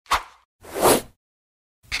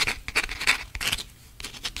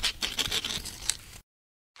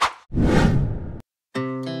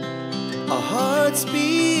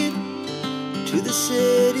speed to the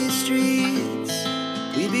city streets.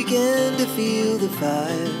 We began to feel the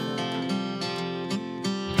fire.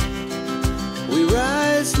 We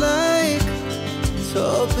rise like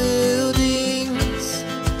tall buildings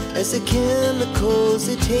as the chemicals,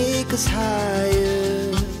 they take us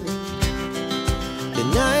higher. The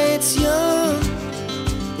night's young,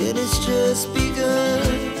 it has just begun,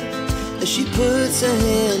 as she puts her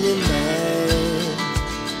hand in mine.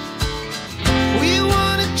 We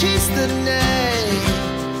wanna chase the night,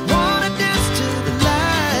 wanna dance to the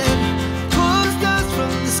light, pull the stars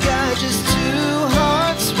from the sky, just two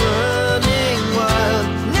hearts running wild.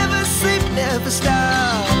 Never sleep, never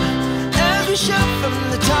stop, as we shout from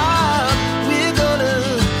the top.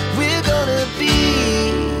 We're gonna be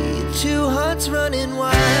two hearts running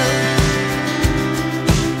wild.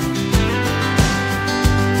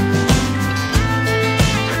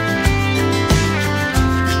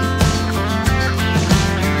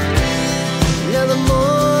 Now the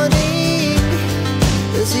morning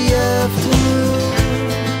is the afternoon.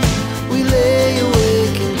 We lay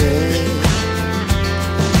awake in bed.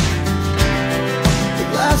 The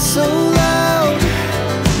laughs so loud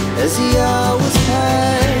as the hours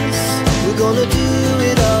pass. We're gonna do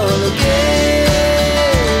it all again.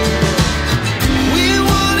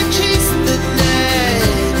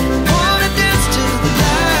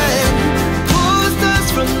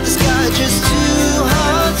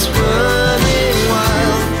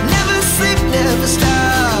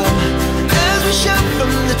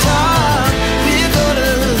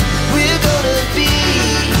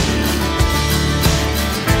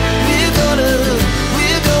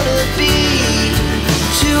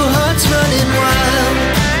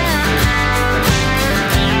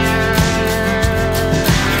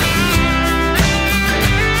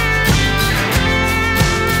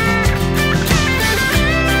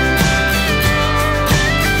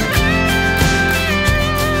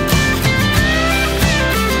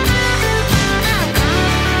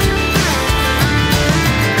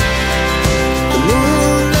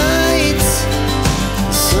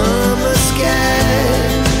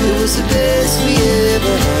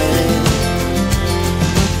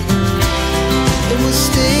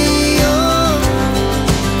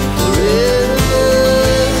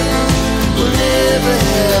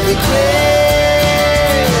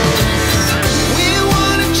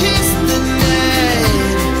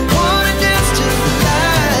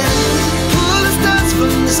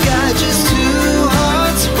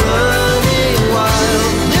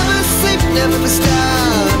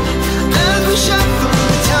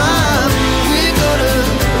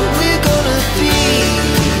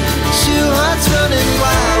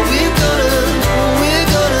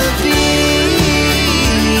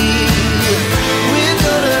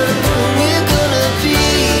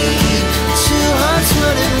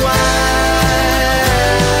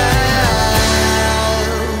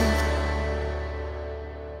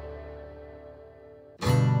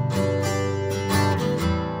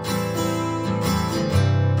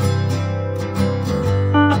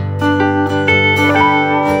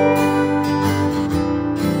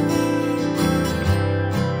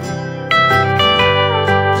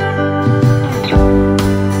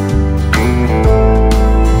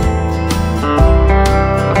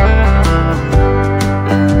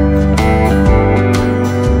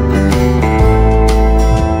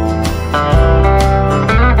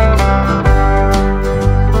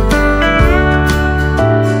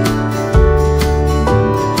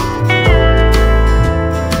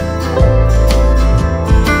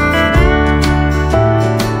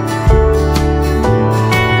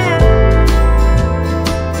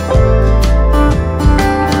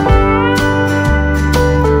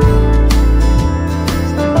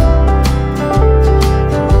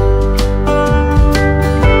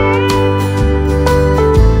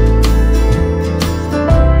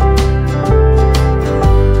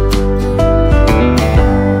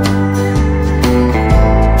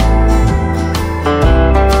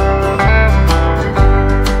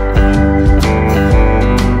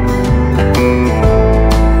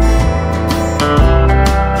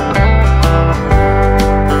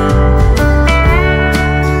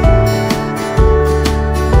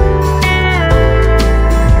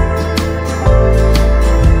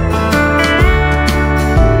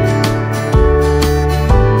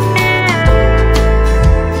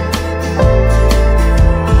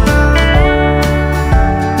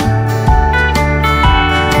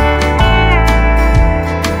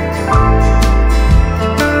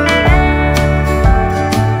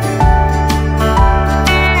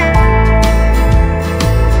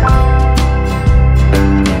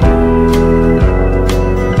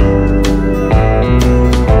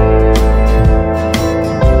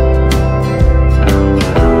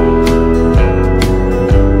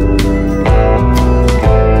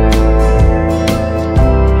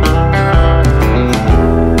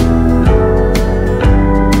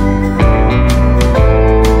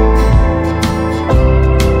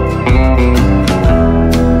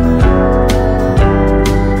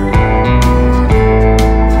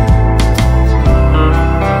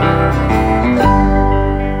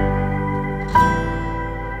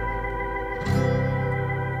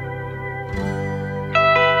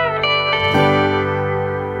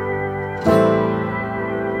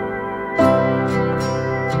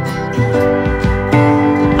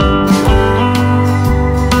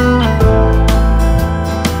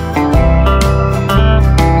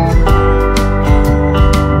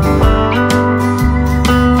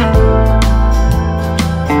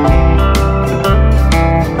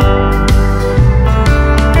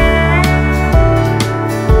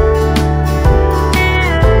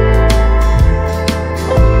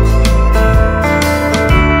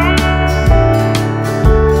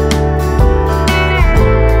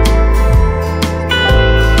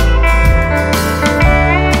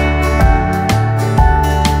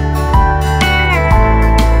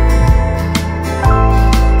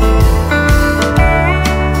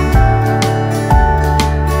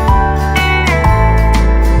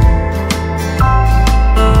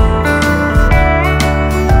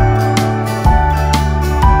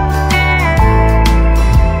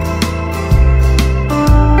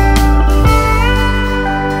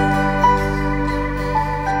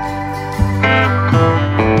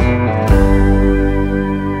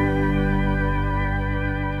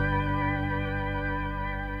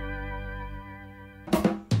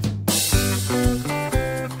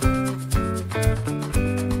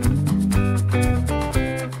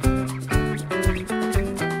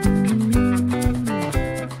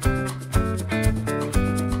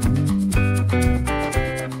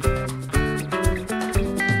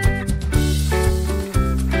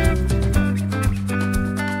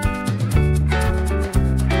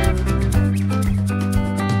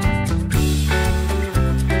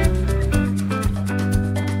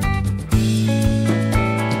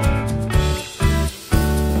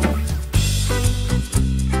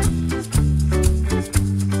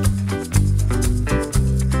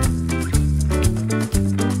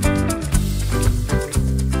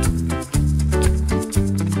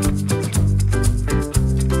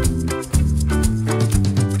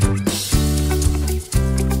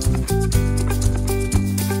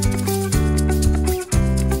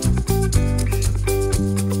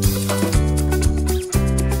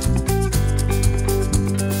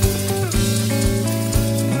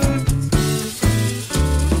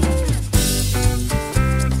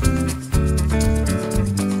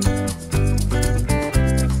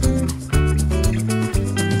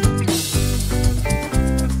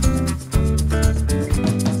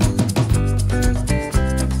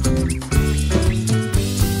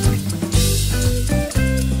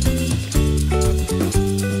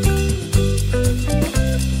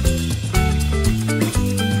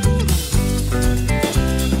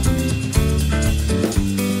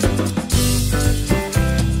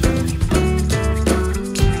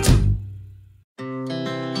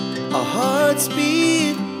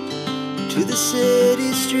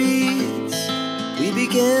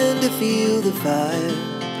 began to feel the fire.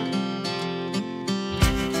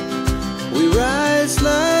 We rise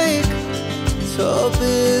like tall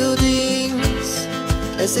buildings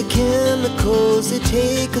as the chemicals, they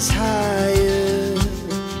take us higher.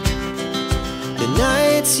 The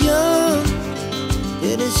night's young,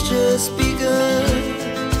 it has just begun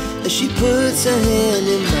as she puts her hand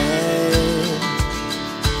in mine.